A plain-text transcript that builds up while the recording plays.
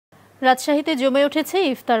রাজশাহীতে জমে উঠেছে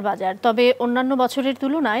ইফতার বাজার। তবে অন্যান্য বছরের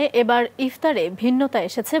তুলনায় এবার ইফতারে ভিন্নতা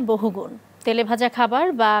এসেছে বহুগুণ। তেলে ভাজা খাবার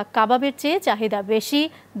বা কাবাবের চেয়ে চাহিদা বেশি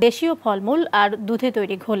দেশীয় ফলমূল আর দুধে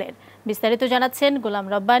তৈরি ঘোলের। বিস্তারিত জানাচ্ছেন গোলাম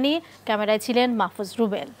রব্বানী, ক্যামেরায় ছিলেন মাহফুজ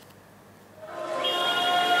রুবেল।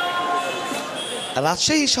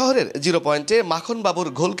 রাজশাহী শহরের 0 পয়েন্টে মাখন বাবুর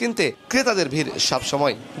ঘোল কিনতে ক্রেতাদের ভিড়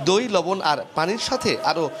সবসময়। দই, লবণ আর পানির সাথে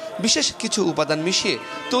আরও বিশেষ কিছু উপাদান মিশিয়ে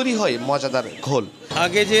তৈরি হয় মজাদার ঘোল।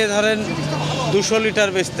 আগে যে ধরেন 200 লিটার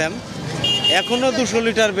বেচতাম, এখনও 200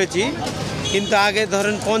 লিটার বেচি, কিন্তু আগে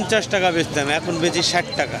ধরেন 50 টাকা বেচতাম, এখন বেচি 60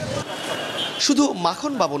 টাকা। শুধু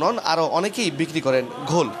মাখন বাবু নন, আরও অনেকেই বিক্রি করেন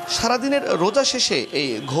ঘোল। সারাদিনের রোজা শেষে এই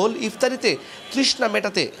ঘোল ইফতারিতে তৃষ্ণা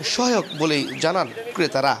মেটাতে সহায়ক বলেই জানান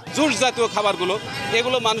ক্রেতারা। জুস জাতীয় খাবারগুলো,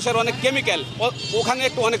 এগুলো মানুষের অনেক কেমিক্যাল, ওখানে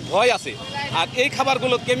একটু অনেক ভয় আছে। আর এই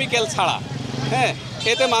খাবারগুলো কেমিক্যাল ছাড়া, হ্যাঁ,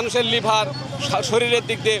 এতে মানুষের লিভার, শরীরের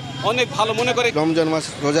দিক দিয়ে অনেক ভালো মনে করে। রমজান মাস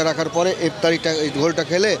রোজা রাখার পরে ইফতারিটা, এই ঘোলটা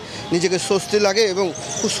খেলে নিজেকে স্বস্তি লাগে এবং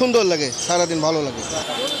খুব সুন্দর লাগে, সারাদিন ভালো লাগে।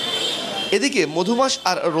 এদিকে মধুমাস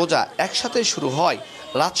আর রোজা একসাথে শুরু হয়।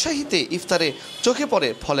 রাজশাহীতে ইফতারে চোখে পড়ে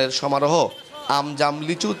ফলের সমারোহ। আম, জাম,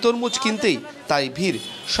 লিচু, তরমুজ কিনতেই তাই ভিড়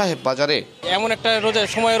সাহেব বাজারে। এমন একটা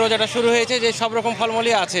রোজাটা শুরু হয়েছে যে সব রকম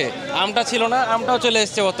ফলমূলই আছে। আমটা ছিল না, আমটাও চলে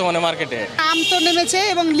এসেছে বর্তমানে মার্কেটে। আম তো নেমেছে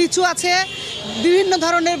এবং লিচু আছে, বিভিন্ন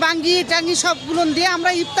ধরনের বাঙ্গি টাঙ্গি সবগুলো দিয়ে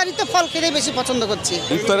আমরা ইফতারিতে ফল খেতে বেশি পছন্দ করছি।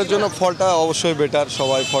 ইফতারের জন্য ফলটা অবশ্যই বেটার,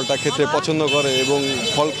 সবাই ফলটা খেতে পছন্দ করে এবং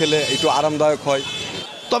ফল খেলে একটু আরামদায়ক হয়।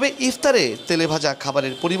 তবে ইফতারে তেলে ভাজা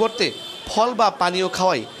খাবারের পরিবর্তে ফল বা পানীয়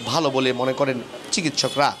খাওয়াই ভালো বলে মনে করেন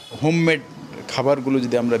চিকিৎসকরা। হোমমেড খাবারগুলো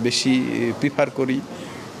যদি আমরা বেশি প্রিফার করি,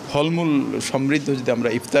 ফলমূল সমৃদ্ধ যদি আমরা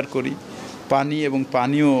ইফতার করি, পানি এবং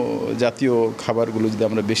পানীয় জাতীয় খাবারগুলো যদি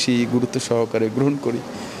আমরা বেশি গুরুত্ব সহকারে গ্রহণ করি,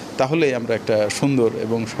 তাহলে আমরা একটা সুন্দর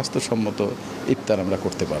এবং স্বাস্থ্যসম্মত ইফতার আমরা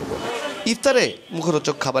করতে পারবো। ইফতারে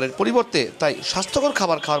মুখরোচক খাবারের পরিবর্তে তাই স্বাস্থ্যকর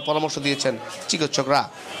খাবার খাওয়ার পরামর্শ দিয়েছেন চিকিৎসকরা।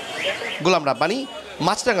 গোলাম রব্বানী,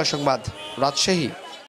 মাছরাঙ্গা সংবাদ, রাজশাহী।